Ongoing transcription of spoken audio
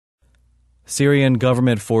Syrian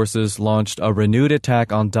government forces launched a renewed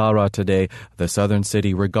attack on Daraa today, the southern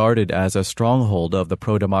city regarded as a stronghold of the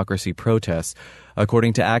pro-democracy protests.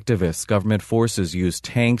 According to activists, government forces used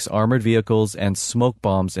tanks, armored vehicles, and smoke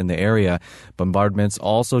bombs in the area. Bombardments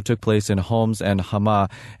also took place in Homs and Hama,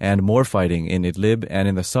 and more fighting in Idlib and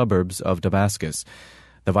in the suburbs of Damascus.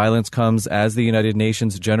 The violence comes as the United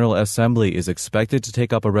Nations General Assembly is expected to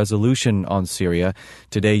take up a resolution on Syria.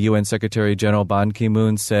 Today, UN Secretary General Ban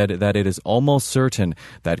Ki-moon said that it is almost certain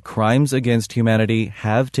that crimes against humanity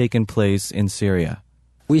have taken place in Syria.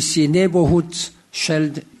 We see neighborhoods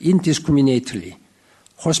shelled indiscriminately,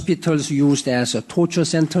 hospitals used as torture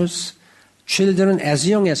centers, children as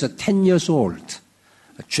young as 10 years old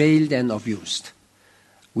jailed and abused.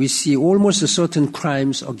 We see almost certain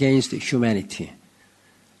crimes against humanity.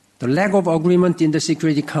 The lack of agreement in the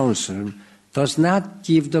Security Council does not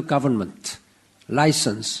give the government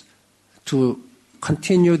license to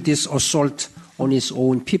continue this assault on its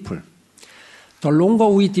own people. The longer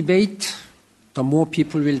we debate, the more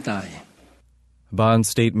people will die. Ban's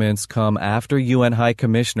statements come after UN High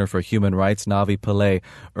Commissioner for Human Rights Navi Pillay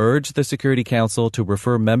urged the Security Council to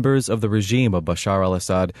refer members of the regime of Bashar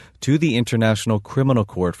al-Assad to the International Criminal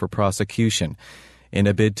Court for prosecution. In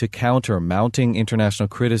a bid to counter mounting international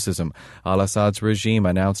criticism, al-Assad's regime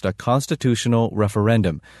announced a constitutional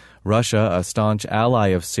referendum. Russia, a staunch ally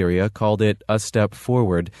of Syria, called it a step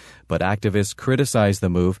forward, but activists criticized the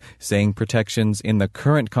move, saying protections in the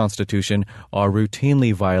current constitution are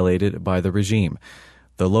routinely violated by the regime.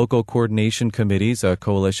 The local coordination committees, a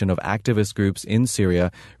coalition of activist groups in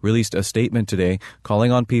Syria, released a statement today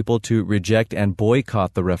calling on people to reject and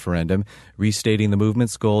boycott the referendum, restating the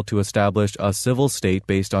movement's goal to establish a civil state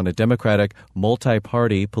based on a democratic,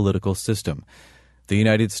 multi-party political system. The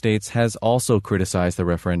United States has also criticized the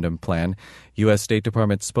referendum plan. U.S. State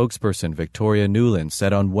Department spokesperson Victoria Nuland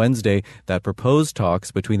said on Wednesday that proposed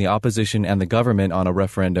talks between the opposition and the government on a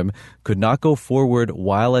referendum could not go forward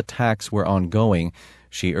while attacks were ongoing.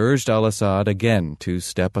 She urged al-Assad again to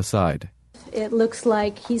step aside. It looks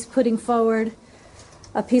like he's putting forward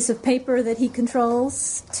a piece of paper that he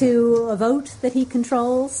controls to a vote that he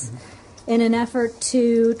controls in an effort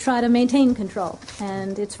to try to maintain control.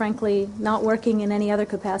 And it's frankly not working in any other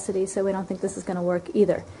capacity, so we don't think this is going to work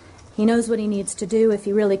either. He knows what he needs to do. If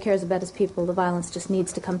he really cares about his people, the violence just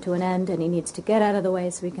needs to come to an end, and he needs to get out of the way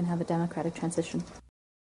so we can have a democratic transition.